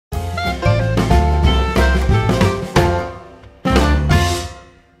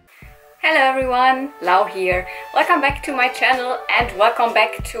everyone, Lau here. Welcome back to my channel and welcome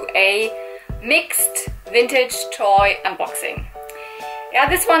back to a mixed vintage toy unboxing. Yeah,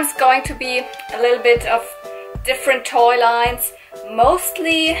 this one's going to be a little bit of different toy lines,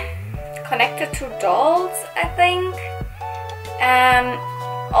 mostly connected to dolls, I think.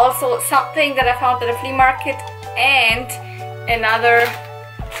 Also something that I found at a flea market and another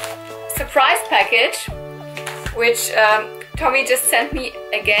surprise package, which Tommy just sent me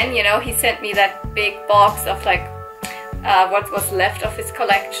again. You know, he sent me that big box of like what was left of his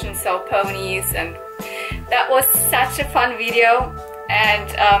collection, so ponies, and that was such a fun video. And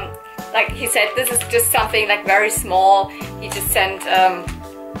like he said, this is just something like very small. He just sent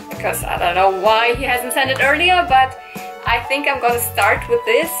because I don't know why he hasn't sent it earlier, but I think I'm gonna start with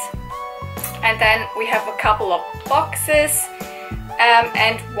this. And then we have a couple of boxes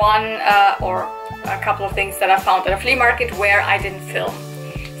and one or a couple of things that I found at a flea market where I didn't film.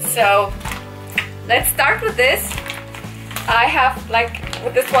 So let's start with this. I have, like,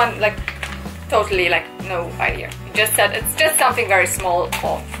 with this one, like, totally, like, no idea. He just said it's just something very small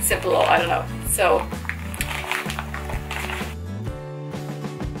or simple, or I don't know. So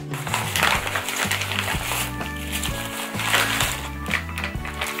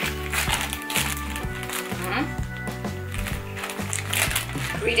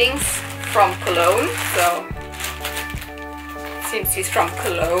greetings from Cologne, so it seems he's from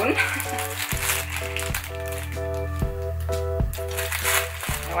Cologne.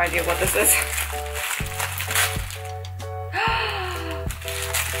 No idea what this is.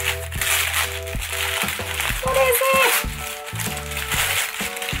 What is it?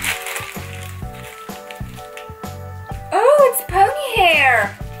 Oh, it's pony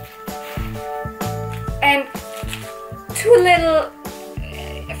hair! And two little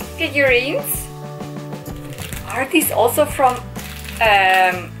figurines. Are these also from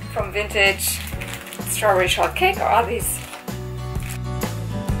vintage Strawberry Shortcake, or are these?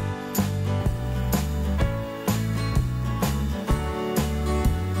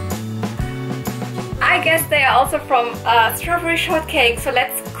 I guess they are also from Strawberry Shortcake. So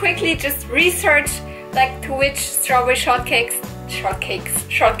let's quickly just research like to which Strawberry Shortcake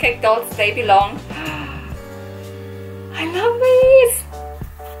dolls they belong. I love these.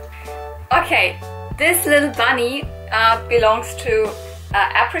 Okay, this little bunny belongs to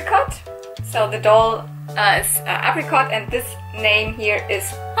Apricot. So the doll is Apricot, and this name here is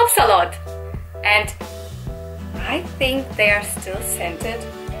Hopsalot. And I think they are still scented.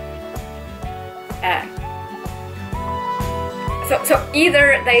 So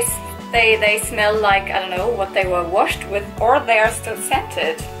either they smell like, I don't know, what they were washed with, or they are still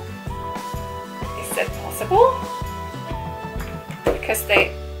scented. Is that possible? Because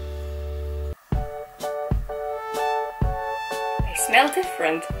they smell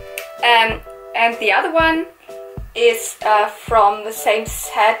different. And the other one is from the same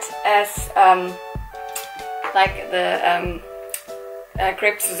set as like the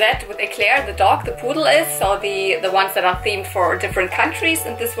Grape Suzette with Eclair, the dog, the poodle is. So the ones that are themed for different countries,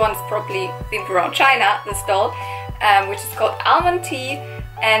 and this one's probably themed around China, this doll, which is called Almond Tea,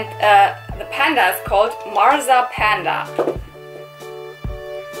 and the panda is called Marza Panda.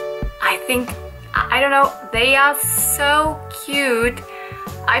 I think, I don't know, they are so cute.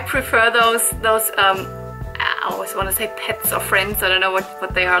 I prefer those I always want to say pets or friends, I don't know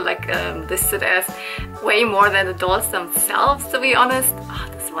what they are like listed as, way more than the dolls themselves, to be honest. Oh,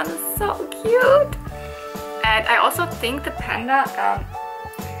 this one is so cute. And I also think the panda,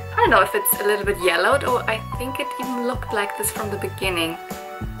 I don't know if it's a little bit yellowed, or I think it even looked like this from the beginning.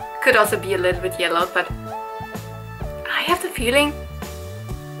 Could also be a little bit yellowed, but I have the feeling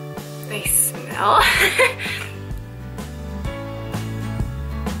they smell.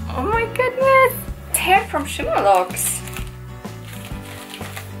 Oh my goodness! It's hair from Shimmerlocks.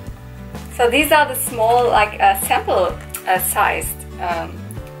 So these are the small, like sample sized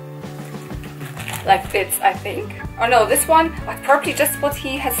like bits, I think. Oh no, this one, probably just what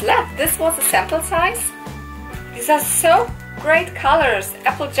he has left. This was a sample size. These are so great colors.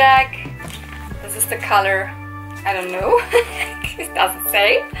 Applejack. This is the color, I don't know. It doesn't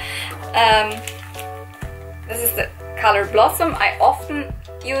say. This is the color Blossom. I often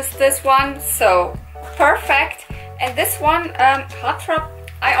use this one, so perfect. And this one, Heartthrob,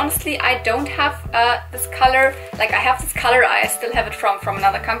 I don't have this color. Like, I have this color, I still have it from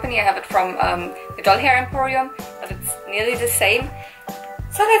another company. I have it from the Doll Hair Emporium, but it's nearly the same.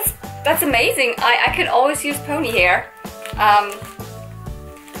 So that's amazing. I can always use pony hair.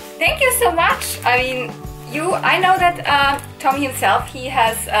 Thank you so much. I mean, I know that Tommy himself, he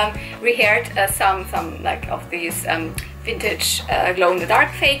has rehaired some like of these vintage glow-in-the-dark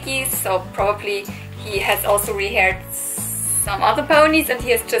fakies, so probably he has also rehaired some other ponies and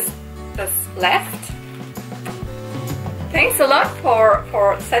he has just left. Thanks a lot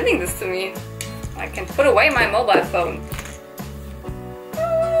for sending this to me. I can put away my mobile phone.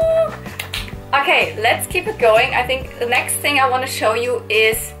 Okay, let's keep it going. I think the next thing I want to show you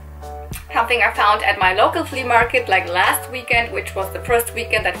is something I found at my local flea market like last weekend, which was the first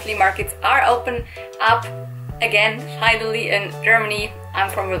weekend that flea markets are open up again, finally, in Germany. I'm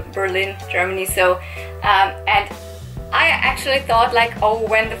from Berlin, Germany, so and I actually thought like, oh,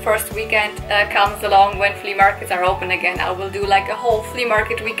 when the first weekend comes along, when flea markets are open again, I will do like a whole flea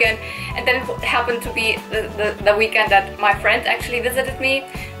market weekend. And then it happened to be the weekend that my friend actually visited me,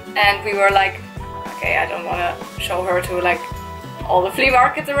 and we were like, okay, I don't want to show her to like all the flea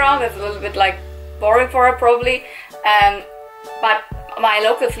markets around. It's a little bit like boring for her probably. But my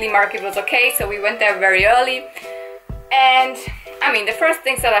local flea market was okay, so we went there very early. And I mean, the first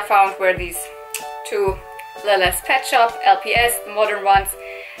things that I found were these two Lila's Pet Shop LPS, the modern ones.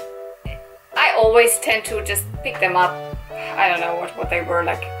 I always tend to just pick them up. I don't know what they were,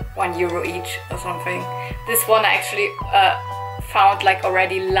 like €1 each or something. This one I actually found like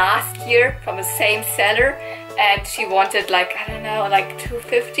already last year from the same seller, and she wanted like, I don't know, like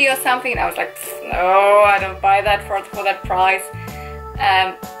 $2.50 or something, and I was like, no, I don't buy that for that price.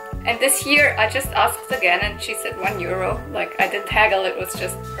 And this year I just asked again and she said €1. Like, I didn't haggle, it was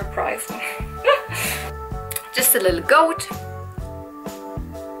just her price. Just a little goat.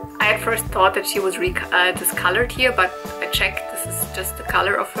 I at first thought that she was discolored here, but I checked, this is just the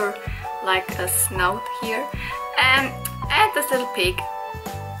color of her, like a snout here. And this little pig.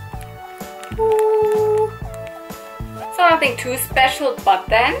 Ooh. So nothing too special, but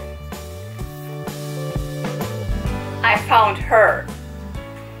then I found her.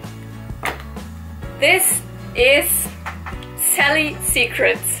 This is Sally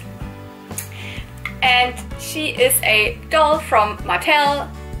Secrets, and she is a doll from Mattel,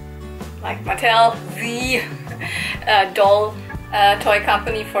 like Mattel, the doll toy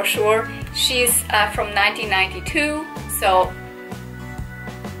company for sure. She's from 1992, so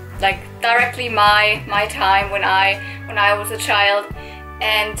like directly my time when I was a child,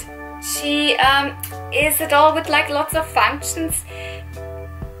 and she is a doll with like lots of functions.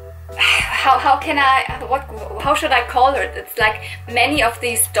 How should I call her? It's like many of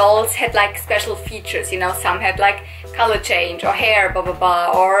these dolls had like special features, you know. Some had like color change or hair, blah blah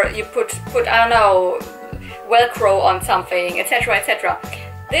blah, or you put I don't know, Velcro on something, etc etc.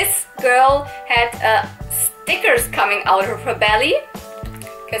 This girl had stickers coming out of her belly,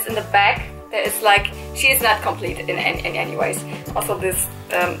 because in the back there is like, she is not complete in any ways. Also this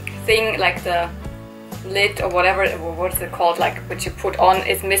thing, like the lid or whatever, what is it called, like which you put on,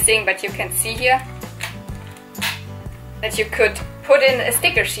 is missing, but you can see here that you could put in a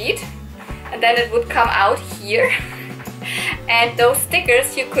sticker sheet and then it would come out here. And those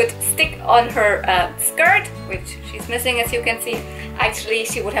stickers you could stick on her skirt, which she's missing as you can see. Actually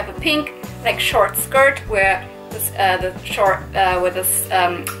she would have a pink like short skirt where this, where this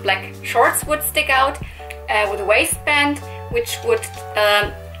black shorts would stick out, with a waistband which would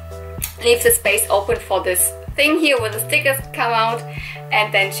leave the space open for this thing here where the stickers come out.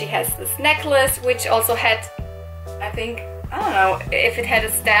 And then she has this necklace which also had, I think, I don't know if it had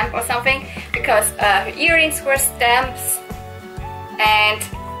a stamp or something, because her earrings were stamps. And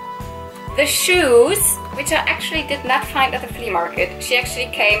the shoes, which I actually did not find at the flea market, she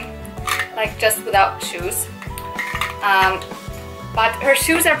actually came like just without shoes. But her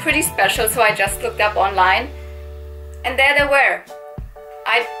shoes are pretty special, so I just looked up online and there they were.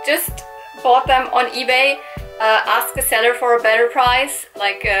 I just bought them on eBay, asked the seller for a better price,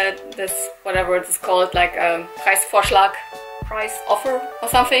 like this, whatever it is called, like Preisvorschlag, price offer or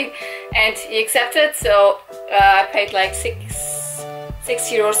something, and he accepted. So I paid like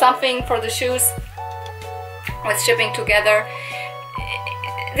 €6 something for the shoes with shipping together.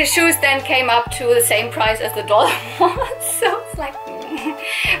 The shoes then came up to the same price as the doll was, so it's like,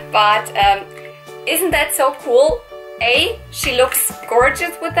 but isn't that so cool? A, she looks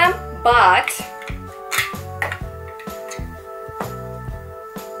gorgeous with them, but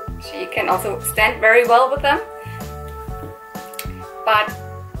she can also stand very well with them. But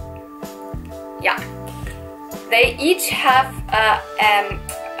yeah, they each have a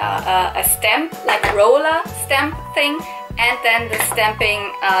stamp, like roller stamp thing, and then the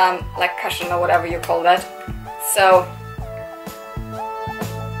stamping like cushion or whatever you call that. So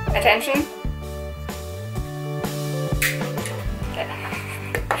attention.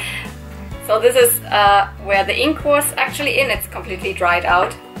 So this is where the ink was actually in. It's completely dried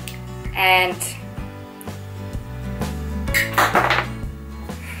out, and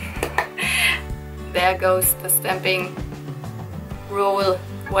There goes the stamping roll,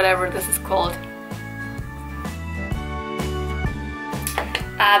 whatever this is called.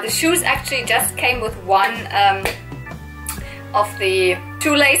 The shoes actually just came with one of the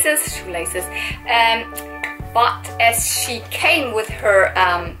shoelaces, but as she came with her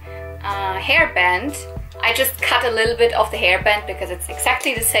hairband, I just cut a little bit of the hairband because it's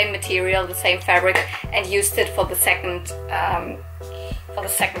exactly the same material, the same fabric, and used it for the second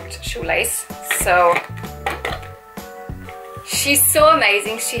shoelace. So she's so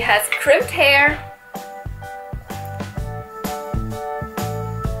amazing. She has crimped hair,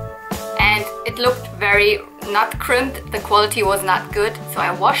 and it looked very not crimped. The quality was not good, so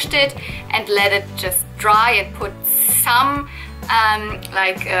I washed it and let it just dry and put some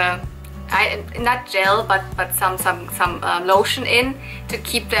not gel but some lotion in to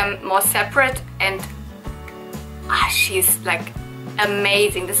keep them more separate. And she's like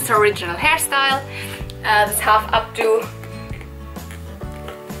amazing. This is her original hairstyle, this half updo,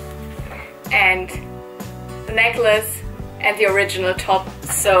 and the necklace and the original top.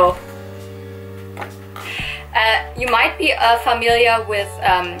 So you might be familiar with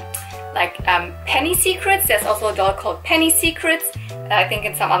Penny Secrets. There's also a doll called Penny Secrets. I think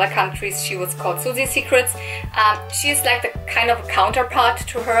in some other countries she was called Susie Secrets. She is like the kind of a counterpart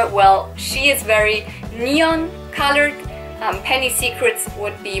to her. Well, she is very neon colored. Penny Secrets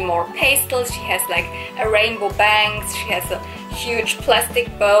would be more pastel. She has like a rainbow bangs. She has a huge plastic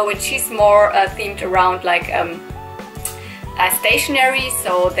bow, and she's more themed around like stationery.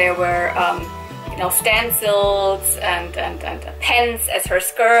 So there were you know, stencils and pens as her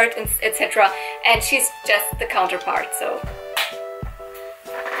skirt, etc. And she's just the counterpart. So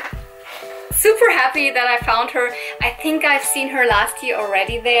super happy that I found her. I think I've seen her last year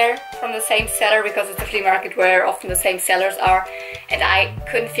already there from the same seller, because it's a flea market where often the same sellers are, and I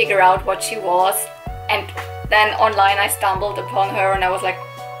couldn't figure out what she was. And then online I stumbled upon her and I was like,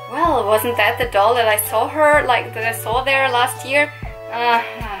 well, wasn't that the doll that I saw there last year?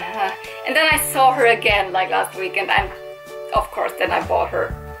 And then I saw her again like last week, and of course then I bought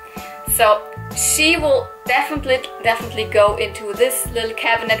her. So she will definitely go into this little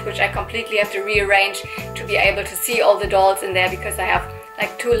cabinet, which I completely have to rearrange to be able to see all the dolls in there, because I have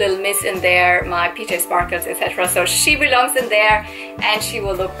like 2 little Miss in there, my PJ Sparkles, etc. So she belongs in there and she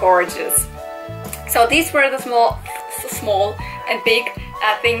will look gorgeous. So these were the small and big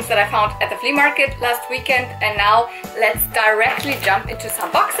things that I found at the flea market last weekend. And now let's directly jump into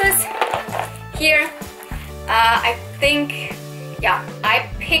some boxes. Here I think, yeah, I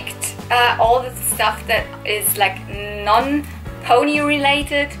picked all the stuff that is like non-pony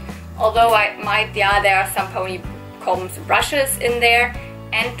related, although there are some pony combs and brushes in there,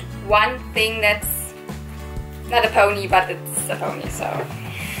 and one thing that's not a pony but it's a pony. So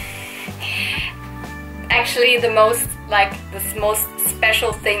actually the most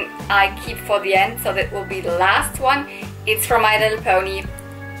special thing I keep for the end, so that will be the last one. It's from My Little Pony.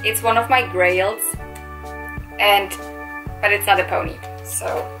 It's one of my grails, but it's not a pony.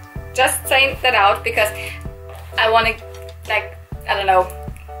 So just saying that out, because I want to, like, I don't know,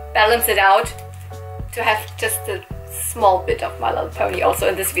 balance it out to have just a small bit of My Little Pony also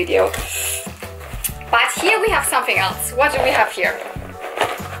in this video. But here we have something else. What do we have here?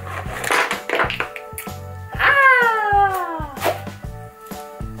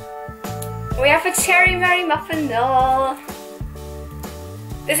 We have a Cherry Merry Muffin doll.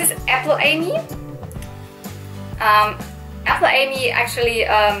 This is Apple Amy. Apple Amy actually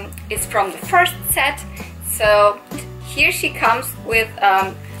is from the first set. So here she comes with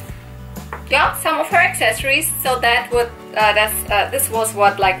some of her accessories. So this was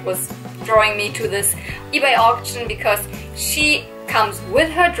what was drawing me to this eBay auction, because she comes with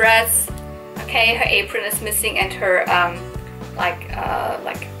her dress. Okay, her apron is missing and her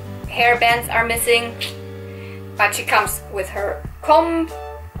hair bands are missing, but she comes with her comb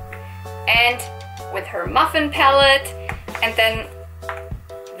and with her muffin palette, and then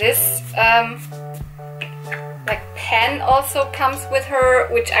this pen also comes with her,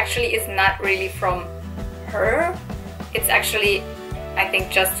 which actually is not really from her. It's actually, I think,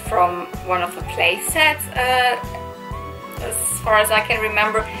 just from one of the play sets, as far as I can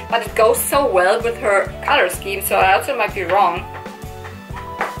remember, but it goes so well with her color scheme, so I also might be wrong.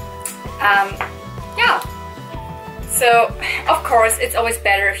 Yeah, so of course it's always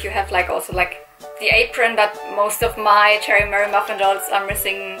better if you have the apron, but most of my Cherry Merry Muffin dolls are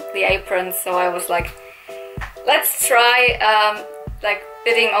missing the aprons, so I was like, let's try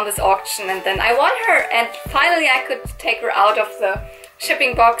bidding on this auction, and then I won her, and finally I could take her out of the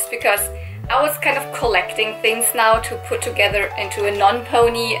shipping box, because I was kind of collecting things now to put together into a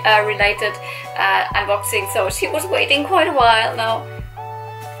non-pony related unboxing, so she was waiting quite a while now.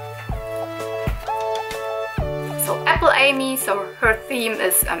 So Apple Amy, so her theme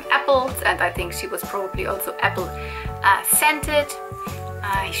is apples, and I think she was probably also apple scented.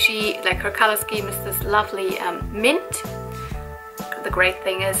 She, like, her color scheme is this lovely mint. The great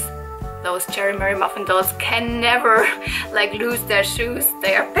thing is those Cherry Merry Muffin dolls can never like lose their shoes.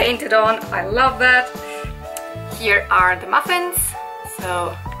 They are painted on. I love that. Here are the muffins.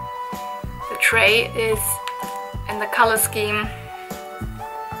 So the tray is in the color scheme.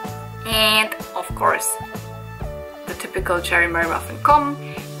 And of course the typical Cherry Merry Muffin comb,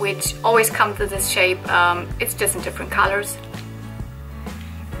 which always comes in this shape. It's just in different colors.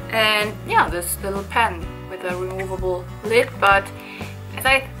 And yeah, this little pen with a removable lid, but as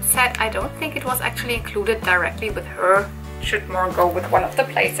I said, I don't think it was actually included directly with her. Should more go with one of the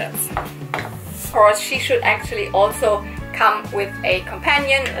playsets. Of course, she should actually also come with a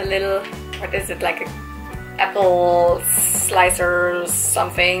companion, a little, what is it, like a apple slicer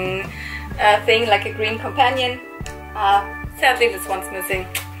something thing, like a green companion. Sadly, this one's missing,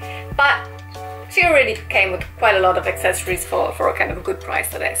 but she already came with quite a lot of accessories for a kind of a good price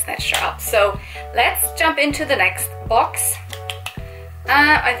that I snatched her up. So let's jump into the next box.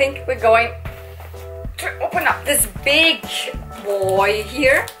 I think we're going to open up this big boy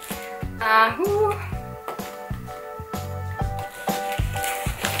here.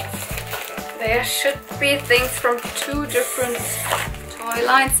 There should be things from 2 different toy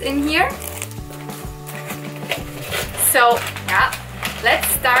lines in here. So yeah, let's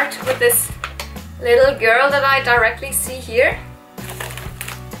start with this little girl that I directly see here.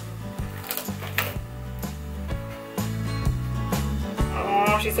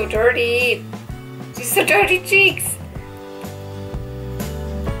 Oh, she's so dirty. She's so dirty cheeks.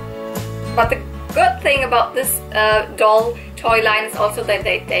 But the good thing about this doll toy line is also that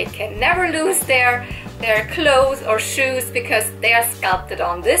they can never lose their clothes or shoes because they are sculpted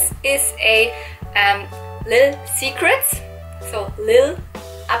on. This is a Lil Secrets, so Lil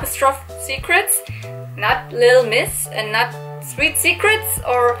apostrophe Secrets, not Lil Miss and not Sweet Secrets,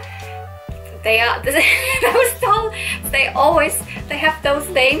 or they are those dolls. They have those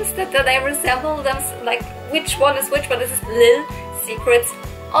names that they resemble them, like which one is which. But this is Lil Secrets.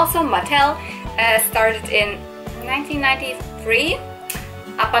 Also, Mattel started in 1993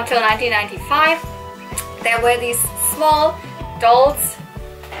 up until 1995. There were these small dolls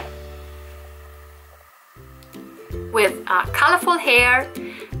with colorful hair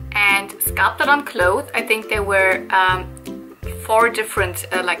and sculpted on clothes. I think there were 4 different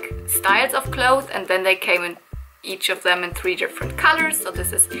like styles of clothes, and then they came in each of them in 3 different colors. So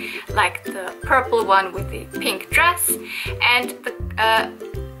this is like the purple one with the pink dress. And the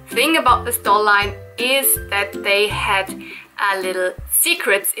thing about this doll line is that they had little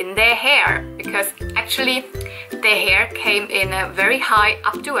secrets in their hair, because actually their hair came in a very high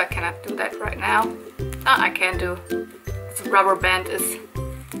updo. I cannot do that right now. I can do. This rubber band is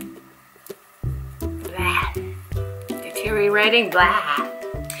blah, deteriorating, blah.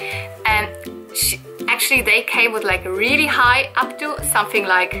 And actually they came with like a really high updo, something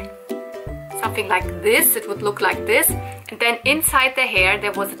like this. It would look like this, and then inside the hair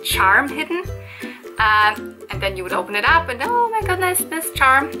there was a charm hidden, and then you would open it up and oh my goodness, this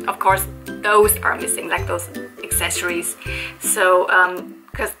charm. Of course those are missing, like those accessories. So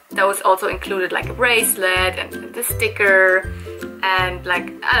because those also included like a bracelet and the sticker and like,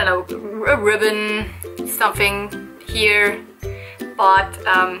 I don't know, a ribbon, something here. But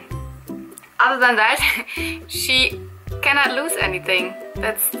other than that, she cannot lose anything.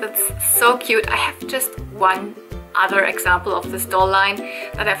 That's so cute. I have just one other example of this doll line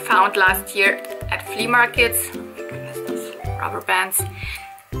that I found last year at flea markets. Oh my goodness, those rubber bands.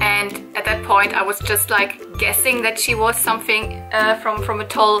 And at that point I was just like guessing that she was something from a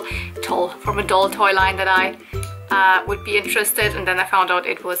doll toy line that I would be interested, and then I found out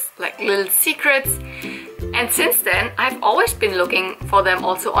it was like Little Secrets. And since then I've always been looking for them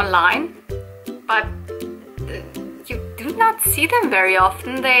also online, but you do not see them very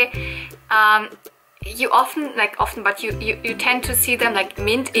often. They you tend to see them like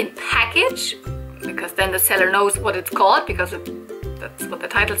mint in package, because then the seller knows what it's called, because that's what the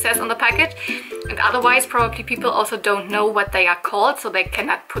title says on the package. And otherwise probably people also don't know what they are called, so they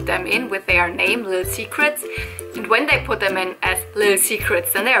cannot put them in with their name, Little Secrets. And when they put them in as Little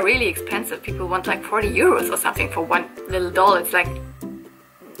Secrets, then they are really expensive. People want like 40 euros or something for one little doll. It's like,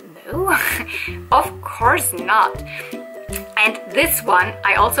 no, of course not. And this one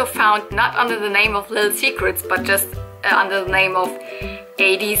I also found not under the name of Little Secrets, but just under the name of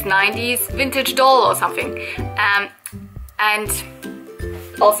 80s, 90s vintage doll or something. And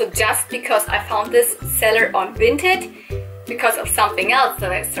also just because I found this seller on Vinted, because of something else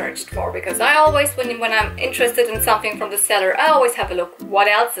that I searched for, because I always, when I'm interested in something from the seller, I always have a look what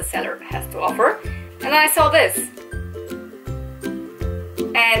else the seller has to offer. And then I saw this.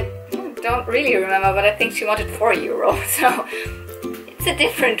 And don't really remember, but I think she wanted €4, so it's a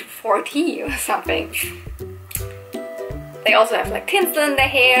different 40 or something. They also have like tinsel in their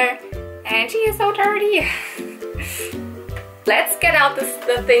hair, and she is so dirty. Let's get out the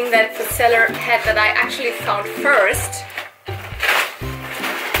thing that the seller had that I actually found first,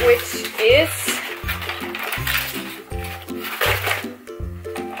 which is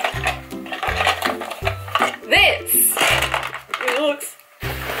this. It looks.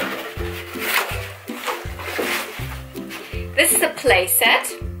 This is a playset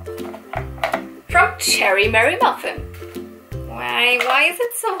from Merry Muffin. Why is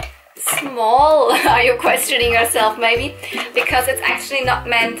it so small? Are you questioning yourself maybe? Because it's actually not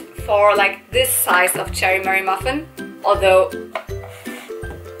meant for like this size of Merry Muffin, although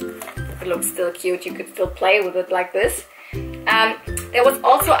it looks still cute. You could still play with it like this. There was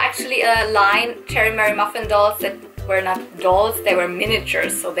also actually a line Merry Muffin dolls that were not dolls, they were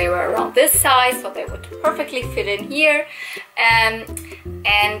miniatures, so they were around this size, so they would perfectly fit in here. And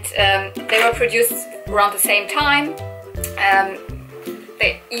they were produced around the same time.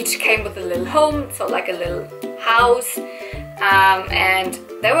 They each came with a little home, so like a little house. And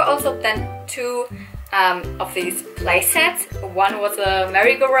there were also then two of these play sets. One was a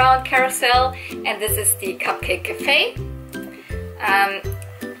merry-go-round carousel, and this is the Cupcake Cafe.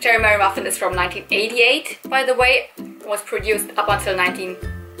 Merry Muffin is from 1988, by the way. It was produced up until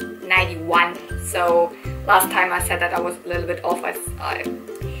 1991. So last time I said that I was a little bit off. I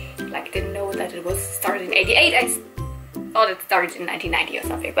like didn't know that it was started in 88. I thought it started in 1990 or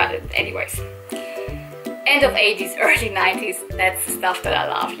something. But anyways, end of 80s, early 90s. That's the stuff that I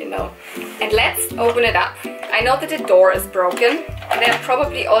love, you know. And let's open it up. I know that the door is broken. They're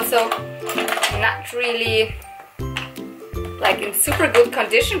probably also not really like in super good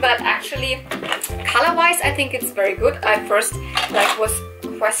condition, but actually color-wise I think it's very good. I first like was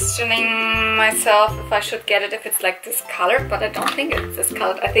questioning myself if I should get it if it's like this color, but I don't think it's this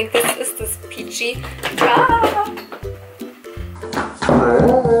colored. I think this is this peachy.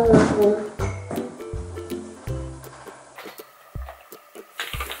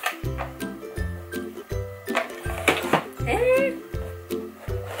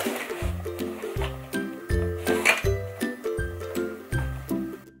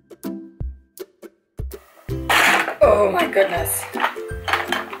 Oh my goodness.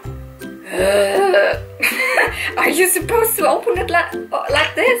 Are you supposed to open it like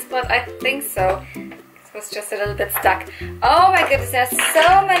this? But I think so. It was just a little bit stuck. Oh my goodness, there's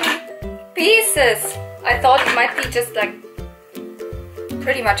so many pieces. I thought it might be just like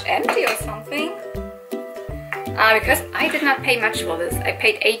pretty much empty or something. Because I did not pay much for this. I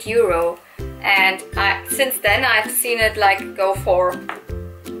paid €8, and since then I've seen it like go for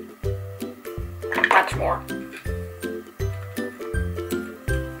much more.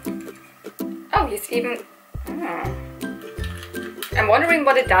 Oh, he's even... I'm wondering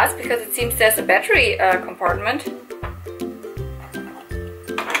what it does, because it seems there's a battery compartment.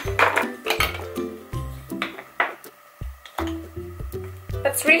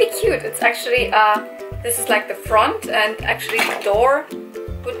 That's really cute. It's actually, this is like the front, and actually the door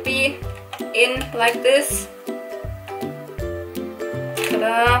would be in like this.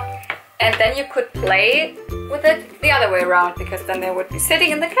 Ta-da! And then you could play with it the other way around, because then they would be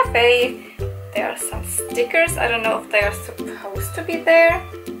sitting in the cafe. There are some stickers. I don't know if they are supposed to be there.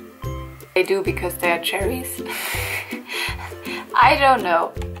 They do, because they are cherries. I don't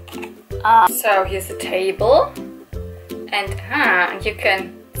know. So here's a table, and you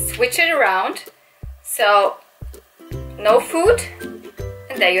can switch it around. So no food,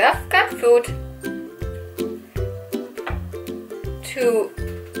 and there you have got food.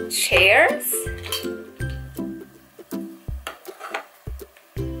 2 chairs.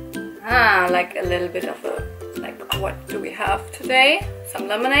 Like a little bit of a, like, what do we have today? Some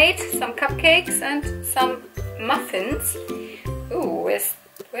lemonade, some cupcakes, and some muffins. Ooh,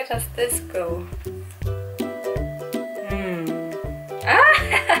 where does this go?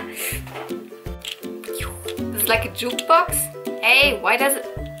 This is like a jukebox. Hey, why does it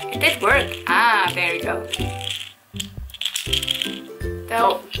did work? There you go.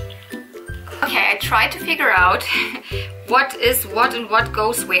 So, okay, I tried to figure out what is what and what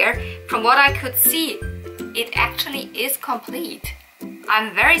goes where. From what I could see, it actually is complete.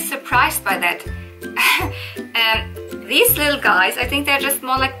 I'm very surprised by that. these little guys, I think they're just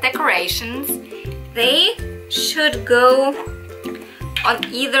more like decorations. They should go on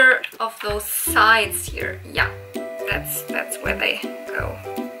either of those sides here. Yeah, that's where they go.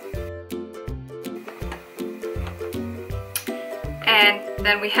 And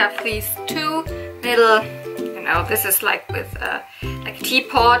then we have these two little, you know, this is like with like a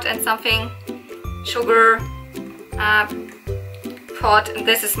teapot and something, sugar pot, and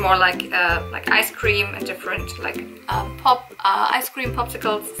this is more like ice cream and different like ice cream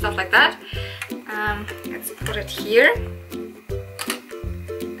popsicles, stuff like that. Let's put it here.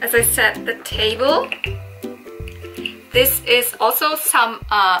 As I said, the table. This is also some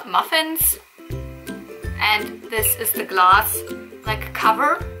muffins, and this is the glass like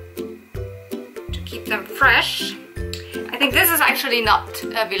cover to keep them fresh. I think this is actually not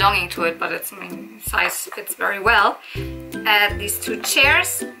belonging to it, but it's, I mean, size fits very well. These two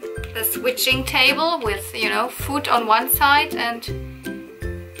chairs, the switching table with, you know, food on one side, and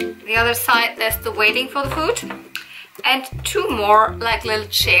the other side there's the waiting for the food. And two more like little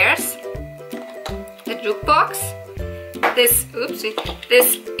chairs. The jukebox. This, oopsie,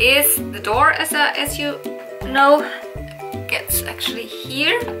 this is the door, as you know. Gets actually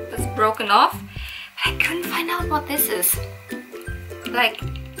here. It's broken off. I couldn't find out what this is. Like,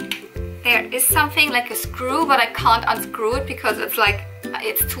 there is something like a screw, but I can't unscrew it because it's like,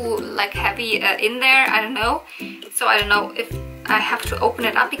 it's too like heavy in there. I don't know. So I don't know if I have to open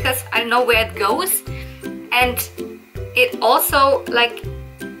it up because I don't know where it goes. And it also, like,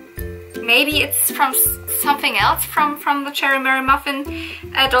 maybe it's from something else from the Cherry Merry Muffin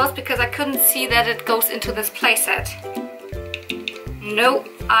dolls, because I couldn't see that it goes into this playset. No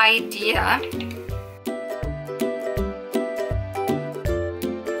idea.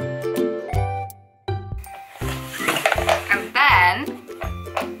 And then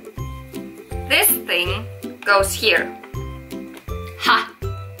this thing goes here. Ha!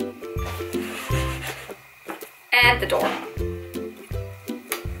 And the door.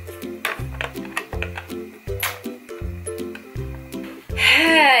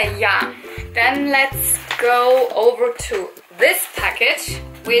 Yeah, then let's go over to this package,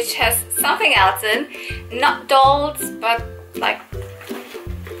 which has something else in. Not dolls, but like,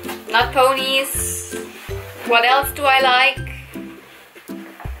 not ponies. What else do I like?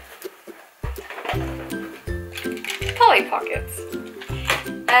 Polly Pockets.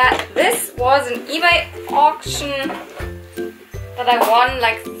 This was an eBay auction that I won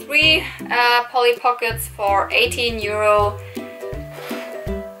like 3 Polly Pockets for 18 euro,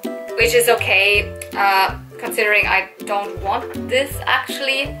 which is okay, considering I don't want this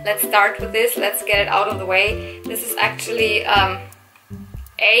actually. Let's start with this, let's get it out of the way. This is actually, A,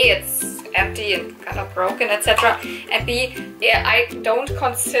 it's empty and kind of broken, etc. And B, yeah, I don't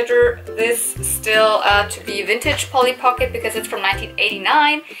consider this still to be vintage Polly Pocket because it's from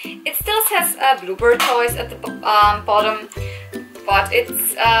 1989. It still says Bluebird Toys at the bottom, but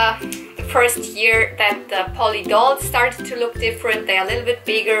it's the first year that the Polly dolls started to look different. They are a little bit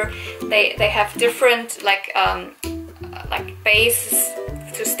bigger. They have different like bases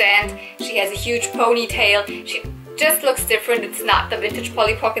to stand. She has a huge ponytail. She just looks different. It's not the vintage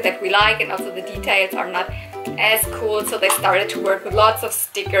Polly Pocket that we like, and also the details are not as cool, so they started to work with lots of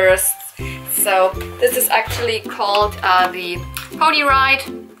stickers. So this is actually called the Pony Ride.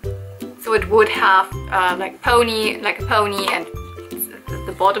 So it would have like a pony, and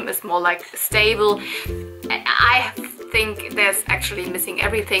the bottom is more like stable. I think there's actually missing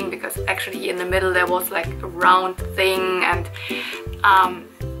everything, because actually in the middle there was like a round thing, and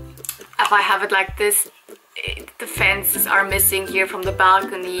if I have it like this, the fences are missing here from the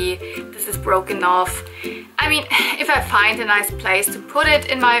balcony. This is broken off. I mean, if I find a nice place to put it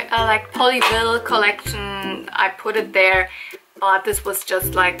in my like Polyville collection, I put it there. But this was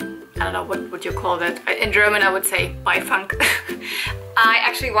just like, I don't know, what would you call that? In German I would say Beifang. I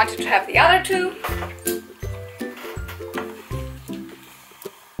actually wanted to have the other two.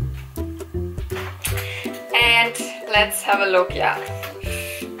 And let's have a look, yeah.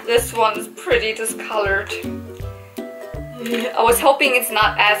 This one is pretty discolored. I was hoping it's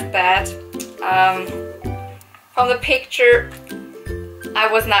not as bad. From the picture, I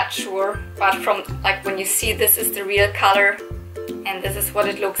was not sure, but from like when you see this is the real color, and this is what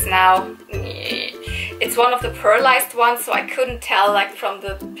it looks now. It's one of the pearlized ones, so I couldn't tell like from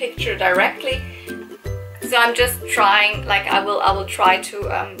the picture directly. So I'm just trying, like I will try to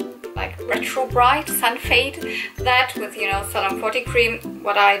like retro bright sun fade that with, you know, Salon 40 cream,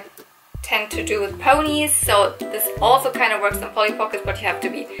 what I tend to do with ponies. So this also kind of works on Polly Pockets, but you have to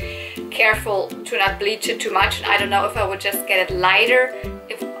be careful to not bleach it too much. And I don't know if I would just get it lighter,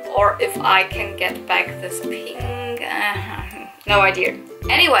 or if I can get back this pink no idea.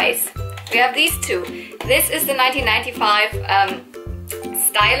 Anyways, we have these two. This is the 1995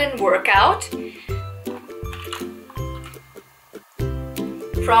 Style and Workout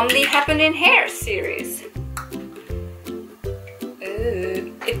from the Happening Hair series.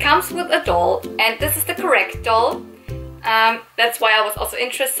 It comes with a doll, and this is the correct doll. That's why I was also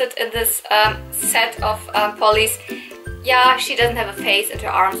interested in this set of Polly's. Yeah, she doesn't have a face and her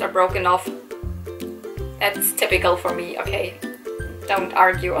arms are broken off. That's typical for me, okay? Don't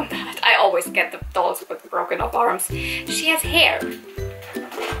argue on that. I always get the dolls with broken off arms. She has hair.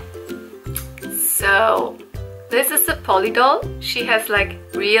 So, this is the Polly doll. She has like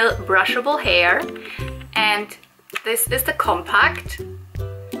real brushable hair. And this is the compact.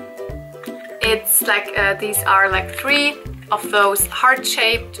 It's like, these are like 3 of those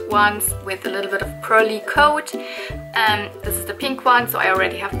heart-shaped ones with a little bit of pearly coat. This is the pink one, so I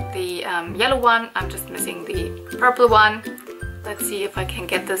already have the yellow one. I'm just missing the purple one. Let's see if I can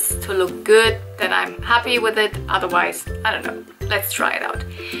get this to look good, then I'm happy with it. Otherwise, I don't know. Let's try it out.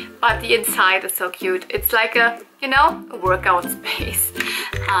 But the inside is so cute. It's like a, you know, a workout space.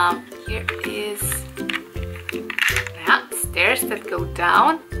 Here is, yeah, stairs that go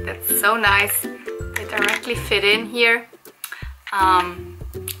down. That's so nice. They directly fit in here.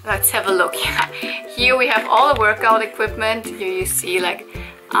 Let's have a look. Here we have all the workout equipment. Here you see like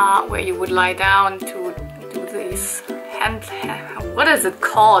where you would lie down to do these what is it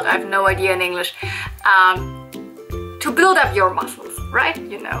called? I have no idea in English. To build up your muscles, right?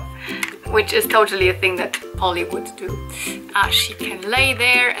 You know, which is totally a thing that Polly would do. She can lay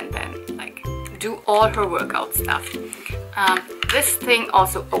there and then like do all her workout stuff. This thing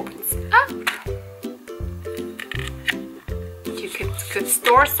also opens up. You could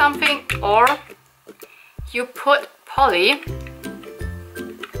store something, or you put Polly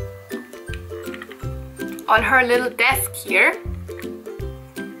on her little desk here.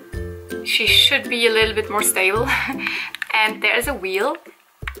 She should be a little bit more stable. And there's a wheel,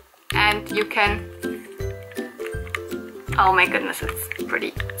 and you can, oh my goodness, it's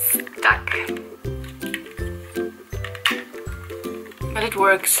pretty stuck. But it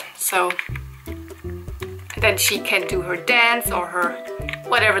works, so then she can do her dance or her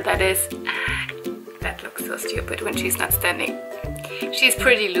whatever that is. That looks so stupid when she's not standing. She's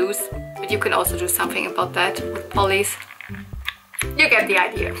pretty loose, but you can also do something about that with Polly's. You get the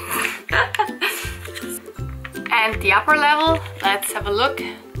idea. And the upper level, let's have a look.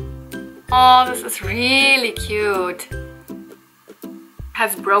 Oh, this is really cute.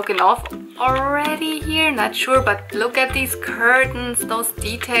 Has broken off already here, not sure, but look at these curtains, those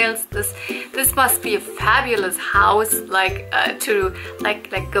details. This must be a fabulous house, like to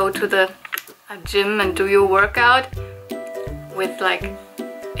go to the gym and do your workout with like,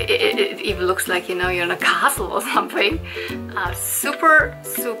 it even looks like, you know, you're in a castle or something. Super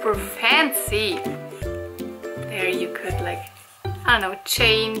fancy. There you could like, I don't know,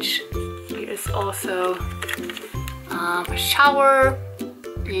 change. Here's also a shower.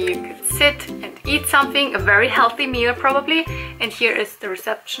 You could sit and eat something, a very healthy meal probably. And here is the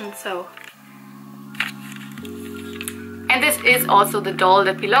reception, so. And this is also the doll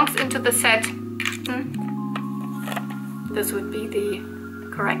that belongs into the set. This would be the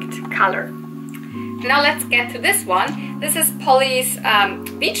correct color. Now let's get to this one. This is Polly's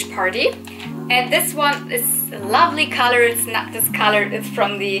beach party. And this one is a lovely color. It's not this color, it's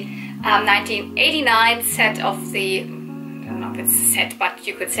from the 1989 set of the, I don't know if it's a set, but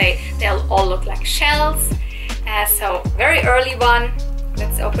you could say they'll all look like shells. So very early one.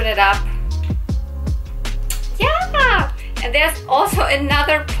 Let's open it up. Yeah! And there's also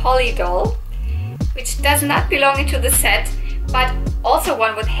another Polly doll, which does not belong into the set, but also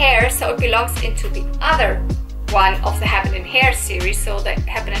one with hair, so it belongs into the other one of the Happening Hair series, so the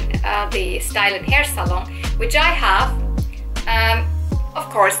the Style and Hair Salon, which I have. Of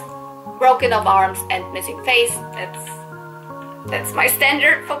course, broken off arms and missing face. That's my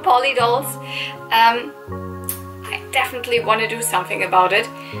standard for Polly dolls. I definitely want to do something about it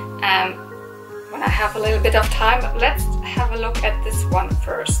when I have a little bit of time. Let's have a look at this one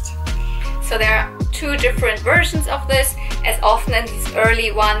first. So there are 2 different versions of this, as often in these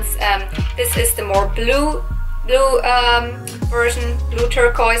early ones. This is the more blue version, blue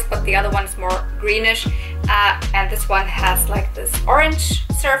turquoise, but the other one is more greenish. And this one has like this orange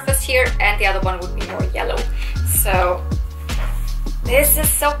surface here, and the other one would be more yellow. So this is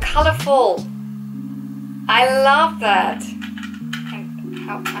so colorful. I love that. And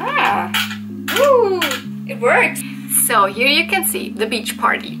how, ooh, it works. So here you can see the beach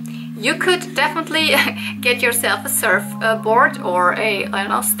party. You could definitely get yourself a surf board or a, I don't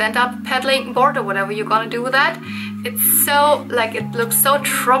know, stand-up paddling board or whatever you're gonna do with that. It's so, like, it looks so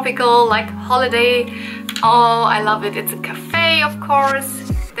tropical, like holiday. Oh, I love it. It's a cafe, of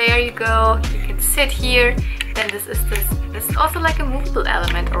course. There you go. You can sit here. Then this is also like a movable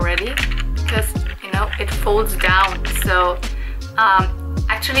element already, because, you know, it folds down. So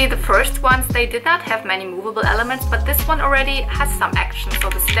actually the first ones, they did not have many movable elements, but this one already has some action. So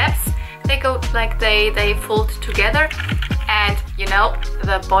the steps, they go like they fold together, and you know,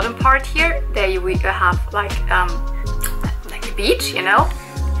 the bottom part here, there you have like a beach, you know,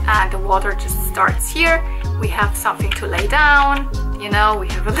 and the water just starts here. We have something to lay down, you know, we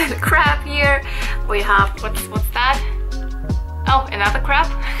have a little crab here. We have, what's that? Oh, another crab.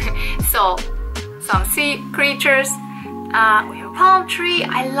 So some sea creatures. We have a palm tree.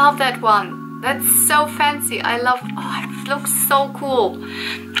 I love that one. That's so fancy. I love, oh, it looks so cool.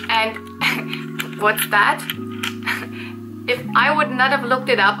 And what's that? If I would not have looked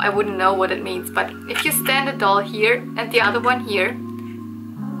it up, I wouldn't know what it means. But if you stand a doll here and the other one here,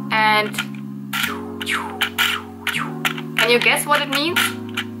 and can you guess what it means?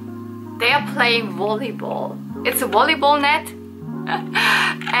 They are playing volleyball. It's a volleyball net,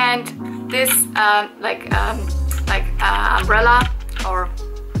 and this umbrella, or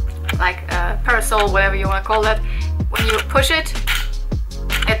like a parasol, whatever you want to call it. When you push it,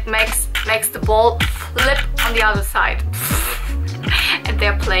 it makes the ball flip on the other side, and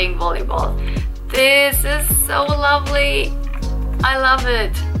they're playing volleyball. This is so lovely. I love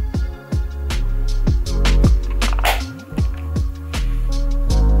it.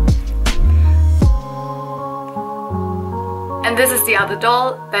 And this is the other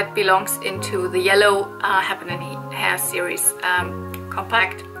doll that belongs into the yellow Happening Hair series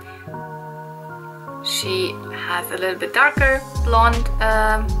compact. She has a little bit darker blonde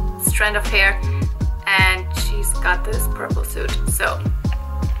strand of hair, and she's got this purple suit. So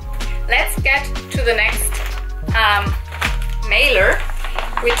let's get to the next mailer,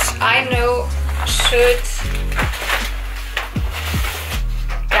 which I know should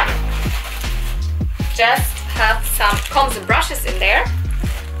just have some combs and brushes in there.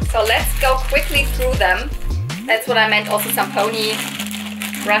 So let's go quickly through them. That's what I meant. Also some pony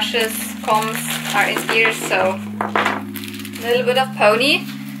brushes, combs are in here. So a little bit of pony.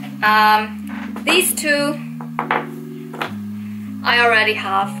 These two I already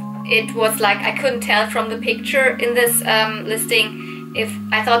have. It was like, I couldn't tell from the picture in this listing if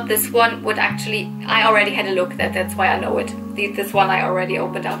I thought this one would actually, I already had a look, that's why I know it. This one I already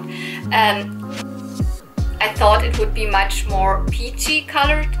opened up. I thought it would be much more peachy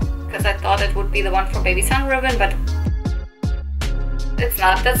colored, because I thought it would be the one from Baby Sun Ribbon, but it's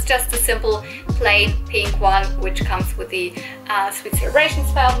not. That's just a simple plain pink one, which comes with the Sweet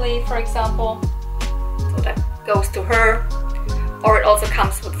Celebrations family, for example. So that goes to her. Or it also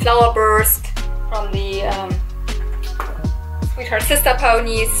comes with Flower Burst from the Sweetheart Sister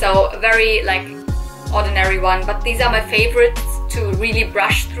ponies. So a very like ordinary one, but these are my favorites to really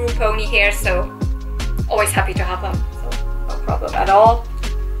brush through pony hair, so always happy to have them, so no problem at all,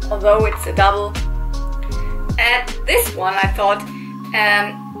 although it's a double. And this one I thought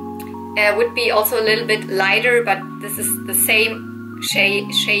would be also a little bit lighter, but this is the same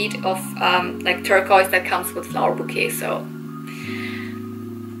shade of like turquoise that comes with Flower Bouquet, so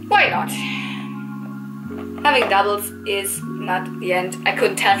why not? Having doubles is not the end. I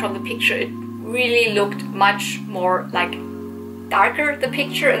couldn't tell from the picture. It really looked much more like darker, the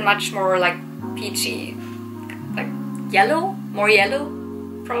picture, and much more like peachy, like yellow, more yellow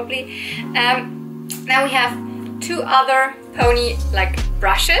probably. Now we have two other pony like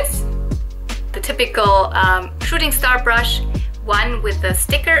brushes. The typical shooting star brush, one with the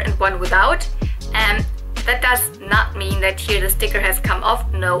sticker and one without. That does not mean that here the sticker has come off.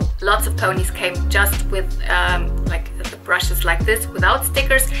 No, lots of ponies came just with like the brushes like this without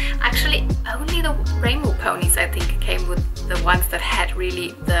stickers. Actually, only the rainbow ponies I think came with the ones that had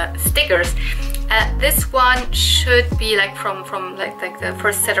really the stickers. This one should be like from like the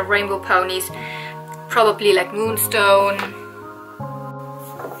first set of rainbow ponies, probably like Moonstone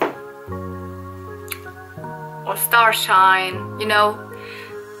or Starshine, you know,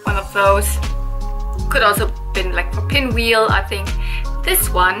 one of those. Could also been like for Pinwheel, I think. This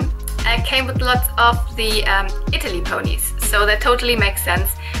one came with lots of the Italy ponies, so that totally makes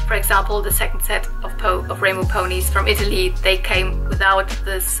sense. For example, the second set of rainbow ponies from Italy, they came without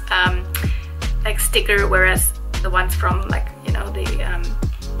this like sticker, whereas the ones from like, you know, the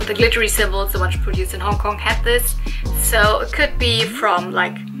with the glittery symbols, the ones produced in Hong Kong, had this. So it could be from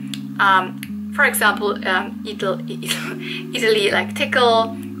like for example Italy like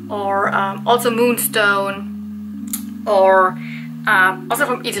Tickle, or also Moonstone, or also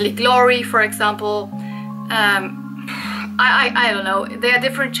from Italy Glory, for example. I don't know. There are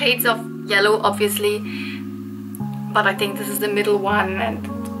different shades of yellow, obviously, but I think this is the middle one, and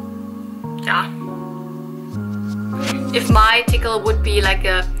yeah. If my tickle would be like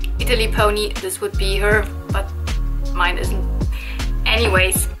a Italy pony, this would be her, but mine isn't.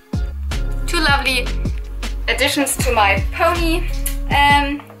 Anyways, two lovely additions to my pony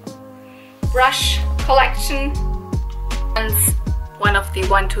brush collection. And one of the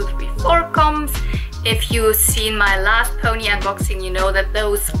 1, 2, 3, 4 combs. If you've seen my last pony unboxing, you know that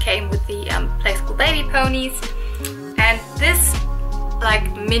those came with the Play School Baby ponies. And this like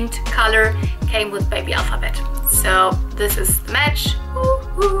mint color came with Baby Alphabet. So this is the match.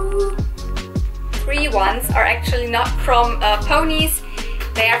 Woohoo! 3 ones are actually not from ponies,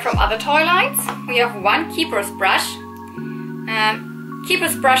 they are from other toy lines. We have one keeper's brush.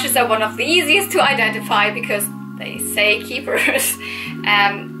 Keeper's brushes are one of the easiest to identify because they say keepers.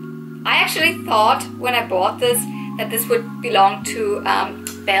 I actually thought when I bought this that this would belong to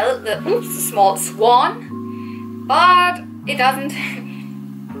Belle, the small swan, but it doesn't.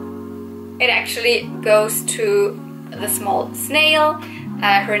 It actually goes to the small snail.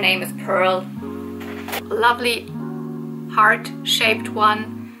 Her name is Pearl. Lovely heart-shaped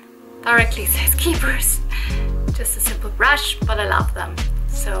one. Directly says keepers. Just a simple brush, but I love them.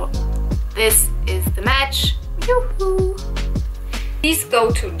 So this is the match. Yoo-hoo! These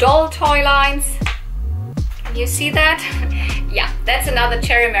go to doll toy lines. Can you see that? Yeah, that's another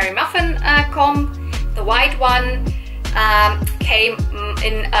Cherry Merry Muffin comb. The white one came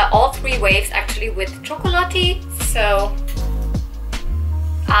in all 3 waves actually with Chocolatey. So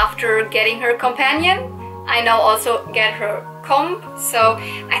after getting her companion, I now also get her comb. So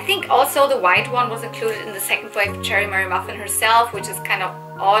I think also the white one was included in the second wave of Cherry Merry Muffin herself, which is kind of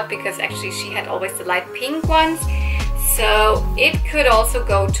odd because actually she had always the light pink ones. So it could also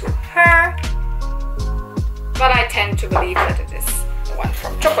go to her, but I tend to believe that it is the one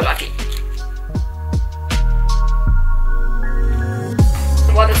from Chocolatey.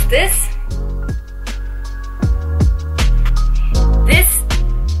 What is this? This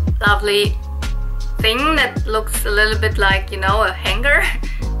lovely thing that looks a little bit like, you know, a hanger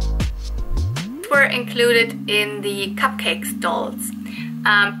were included in the Cupcakes dolls.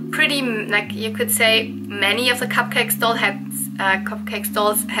 Pretty, like you could say, many of the Cupcakes dolls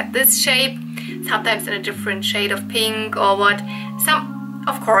had this shape, sometimes in a different shade of pink or what. Some,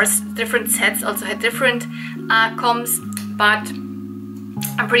 of course, different sets also had different combs, but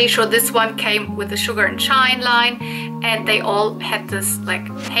I'm pretty sure this one came with the Sugar and Shine line, and they all had this like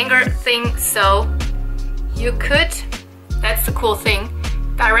hanger thing, so you could, that's the cool thing,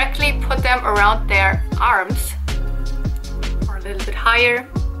 directly put them around their arms or a little bit higher,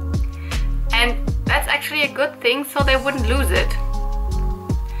 and that's actually a good thing, so they wouldn't lose it.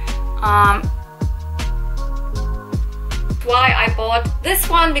 Why I bought this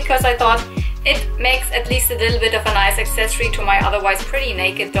one, because I thought it makes at least a little bit of a nice accessory to my otherwise pretty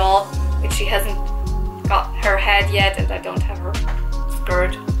naked doll, which she hasn't got her head yet, and I don't have her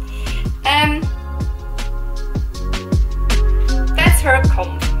skirt. That's her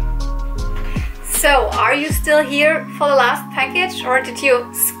comb. So, are you still here for the last package, or did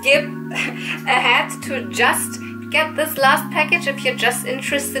you skip ahead to just get this last package if you're just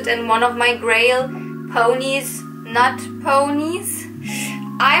interested in one of my grail ponies, not ponies?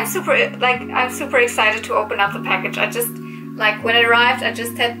 I'm super excited to open up the package. I just, like, when it arrived, I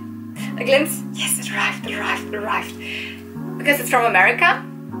just had a glimpse. Yes, it arrived. Because it's from America.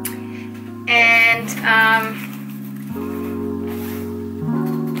 And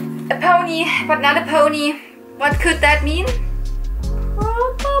a pony, but not a pony. What could that mean?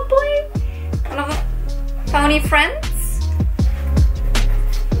 Probably one of the pony friends.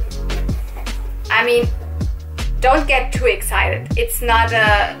 I mean, don't get too excited. It's not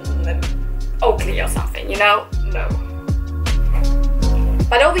a Oakley or something, you know? No.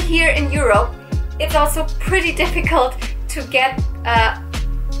 But over here in Europe, it's also pretty difficult to get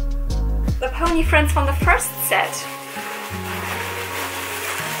the pony friends from the first set.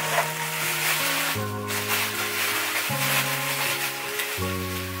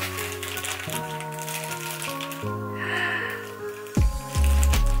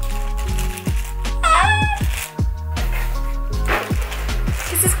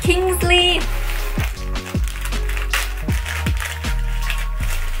 Kingsley.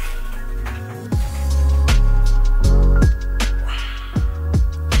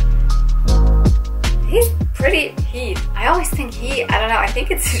 He's pretty. I always think I don't know, I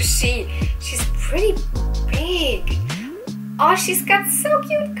think it's she. She's pretty big. Oh, she's got so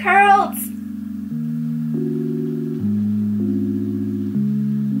cute curls.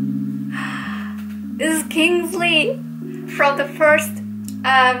 This is Kingsley. from the first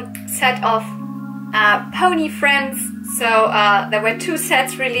set of pony friends. So there were 2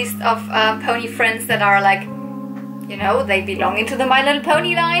 sets released of pony friends that are like, you know, they belong into the My Little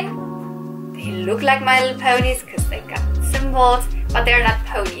Pony line. They look like My Little Ponies because they've got symbols, but they're not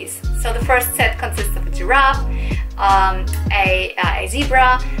ponies. So the first set consists of a giraffe, a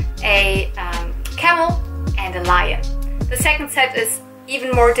zebra, a camel, and a lion. The second set is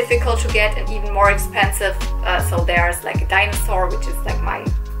even more difficult to get and even more expensive. So there's like a dinosaur, which is like my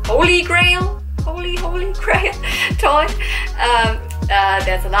holy grail, holy grail toy.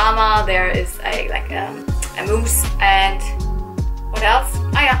 There's a llama. There is a moose, and what else?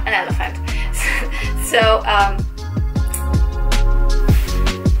 Oh yeah, an elephant. So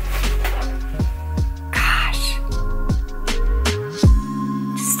gosh,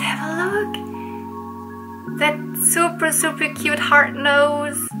 just have a look. That super cute heart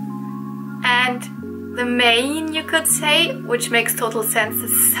nose and the mane, you could say, which makes total sense.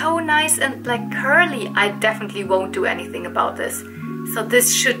 It's so nice and like curly. I definitely won't do anything about this. So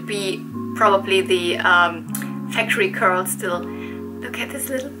this should be probably the factory curl still. Look at his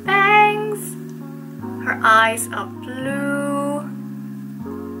little bangs. Her eyes are blue.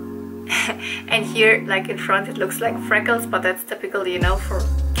 And here, like in front, it looks like freckles, but that's typical, you know, for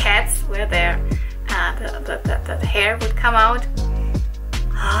cats, where their the hair would come out.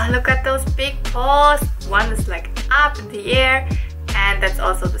 Oh, look at those big paws. One is like up in the air, and that's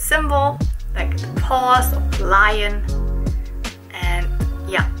also the symbol, like the paws of the lion. And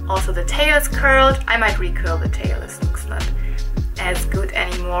yeah, also the tail is curled. I might recurl the tail, this looks not as good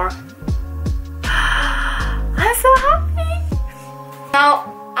anymore. I'm so happy!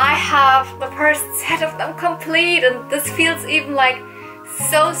 Now I have the first set of them complete, and this feels even like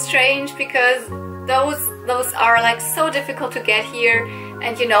so strange because those are like so difficult to get here.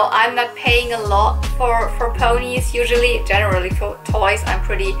 And you know, I'm not paying a lot for ponies usually. Generally for toys, I'm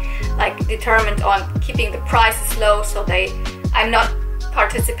pretty like determined on keeping the prices low, so I'm not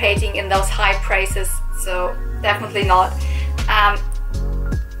participating in those high prices, so definitely not.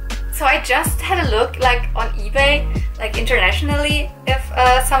 So I just had a look like on eBay, like internationally, if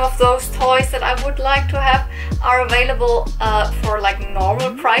some of those toys that I would like to have are available for like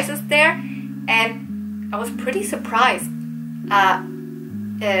normal prices there, and I was pretty surprised.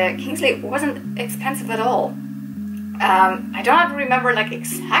 Kingsley wasn't expensive at all. I don't remember like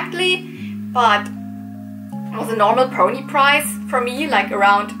exactly, but it was a normal pony price for me, like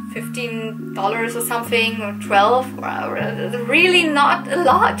around $15 or something, or $12, really not a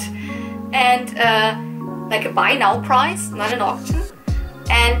lot. And like a buy now price, not an auction.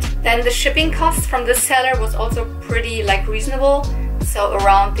 And then the shipping cost from this seller was also pretty like reasonable, so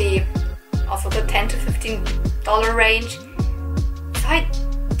around also the $10 to $15 range. So I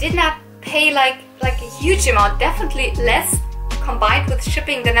did not pay like a huge amount, definitely less combined with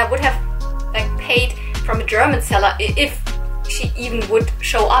shipping than I would have like paid from a German seller if she even would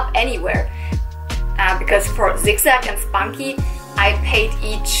show up anywhere. Because for Zigzag and Spunky, I paid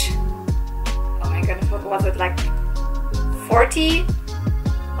each, oh my goodness, what was it, like 40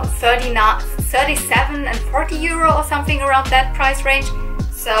 or 37 and 40 euro or something around that price range.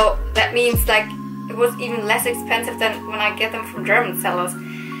 So that means like it was even less expensive than when I get them from German sellers.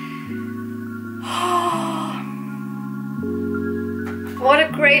 What a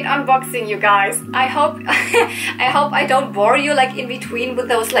great unboxing, you guys. I hope I don't bore you like in between with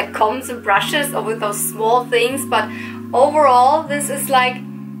those like combs and brushes or with those small things, but overall this is like,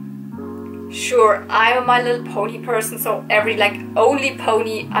 sure, I'm a My Little Pony person, so every like only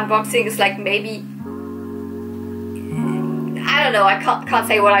pony unboxing is like maybe, I don't know, I can't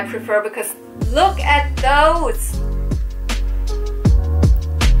say what I prefer, because look at those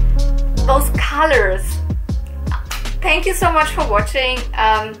colors. Thank you so much for watching.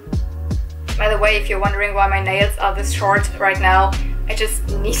 By the way, if you're wondering why my nails are this short right now, I just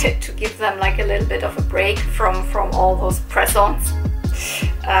needed to give them like a little bit of a break from all those press-ons.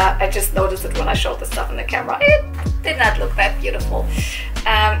 I just noticed it when I showed the stuff on the camera. It did not look that beautiful.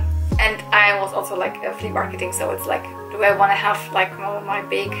 And I was also like flea marketing, so it's like, do I want to have like all my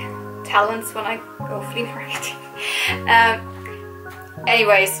big talents when I go flea marketing?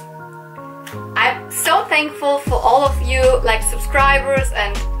 Anyways, I'm so thankful for all of you like subscribers,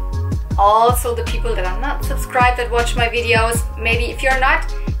 and also the people that are not subscribed that watch my videos. Maybe if you're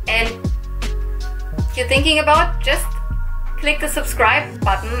not and you're thinking about, just click the subscribe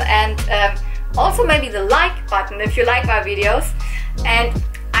button, and also maybe the like button if you like my videos. And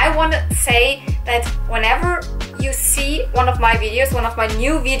I want to say that whenever you see one of my videos, one of my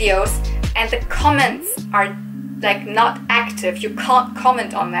new videos, and the comments are like not active, you can't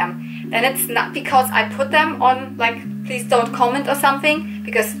comment on them, then it's not because I put them on like please don't comment or something,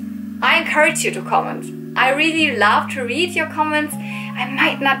 because I encourage you to comment. I really love to read your comments. I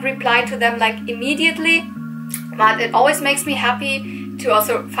might not reply to them like immediately, but it always makes me happy to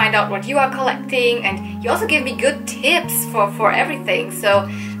also find out what you are collecting, and you also give me good tips for everything. So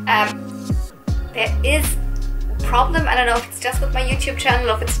there is a problem, I don't know if it's just with my YouTube channel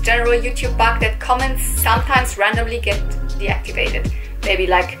or if it's a general YouTube bug, that comments sometimes randomly get deactivated. Maybe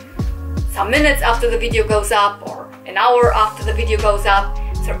like some minutes after the video goes up or an hour after the video goes up.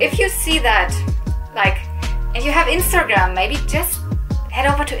 So if you see that, like, and you have Instagram, maybe just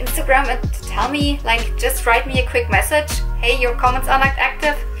head over to Instagram and tell me, like, just write me a quick message. Hey, your comments are not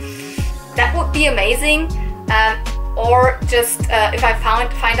active. That would be amazing. Or just if I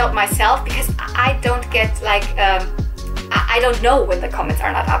find out myself, because I don't get like I don't know when the comments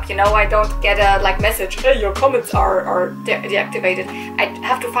are not up. You know, I don't get a like message. Hey, your comments are deactivated. I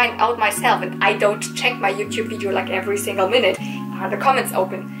have to find out myself, and I don't check my YouTube video like every single minute. Are the comments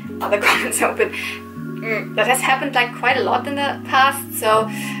open? Are the comments open? That has happened like quite a lot in the past. So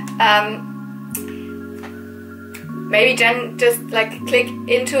maybe Jen just like click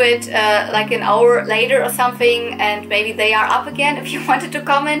into it like an hour later or something, and maybe they are up again if you wanted to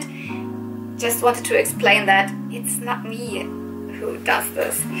comment. Just wanted to explain that it's not me who does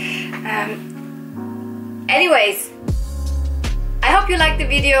this. Anyways, I hope you liked the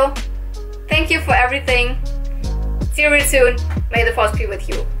video. Thank you for everything. See you real soon. May the force be with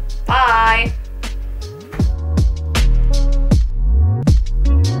you. Bye.